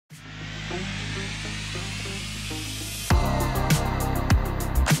Thank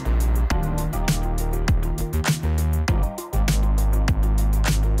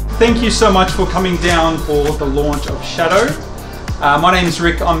you so much for coming down for the launch of Shadow. My name is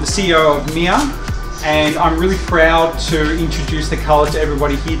Rick, I'm the CEO of Meir, and I'm really proud to introduce the colour to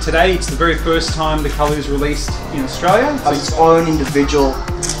everybody here today. It's the very first time the colour is released in Australia. It has its own individual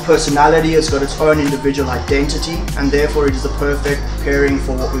personality, it's got its own individual identity, and therefore it is the perfect pairing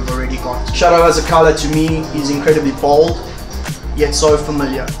for what we've already got. Shadow as a colour to me is incredibly bold, yet so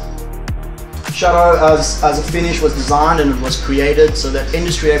familiar. Shadow as a finish was designed and it was created so that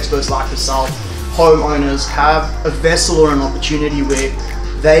industry experts like yourself, homeowners, have a vessel or an opportunity where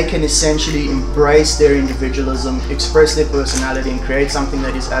they can essentially embrace their individualism, express their personality and create something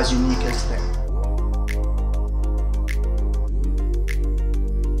that is as unique as them.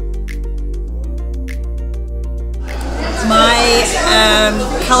 My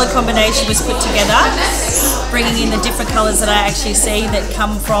colour combination was put together, bringing in the different colours that I actually see that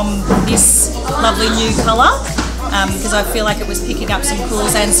come from this lovely new colour, because I feel like it was picking up some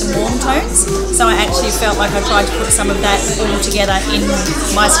cools and some warm tones. So I actually felt like I tried to put some of that all together in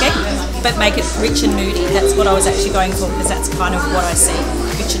my scape, but make it rich and moody. That's what I was actually going for, because that's kind of what I see,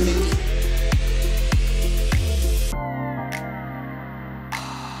 rich and moody.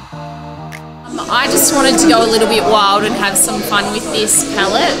 I just wanted to go a little bit wild and have some fun with this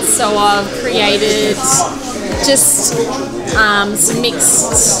palette, so I've created just some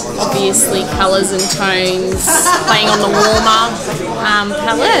mixed, obviously, colours and tones, playing on the warmer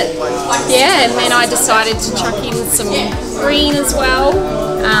palette. Yeah, and then I decided to chuck in some green as well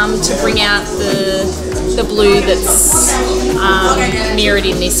to bring out the blue that's mirrored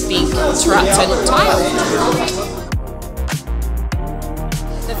in this big terrazzo tile.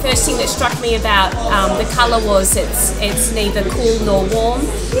 The first thing that struck me about the colour was it's neither cool nor warm,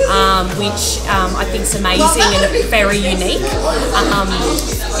 which I think is amazing and very unique.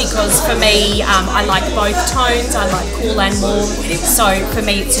 Because for me, I like both tones. I like cool and warm, so for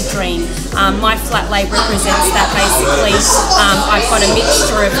me it's a dream. My flat lay represents that basically. I've got a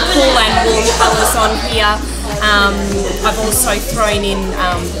mixture of cool and warm colours on here. I've also thrown in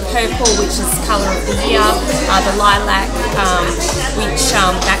purple, which is the colour of the year, the lilac, which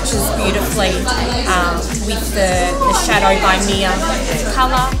matches beautifully with the Shadow by Meir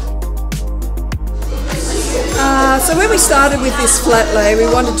colour. So when we started with this flat lay, we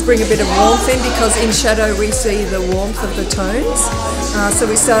wanted to bring a bit of warmth in, because in Shadow we see the warmth of the tones. So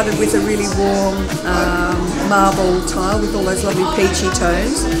we started with a really warm marble tile with all those lovely peachy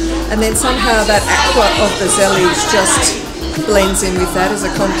tones, and then somehow that aqua of the zellige just blends in with that as a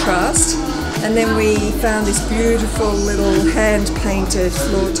contrast. And then we found this beautiful little hand-painted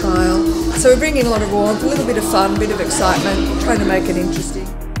floor tile. So we're bringing a lot of warmth, a little bit of fun, a bit of excitement, trying to make it interesting.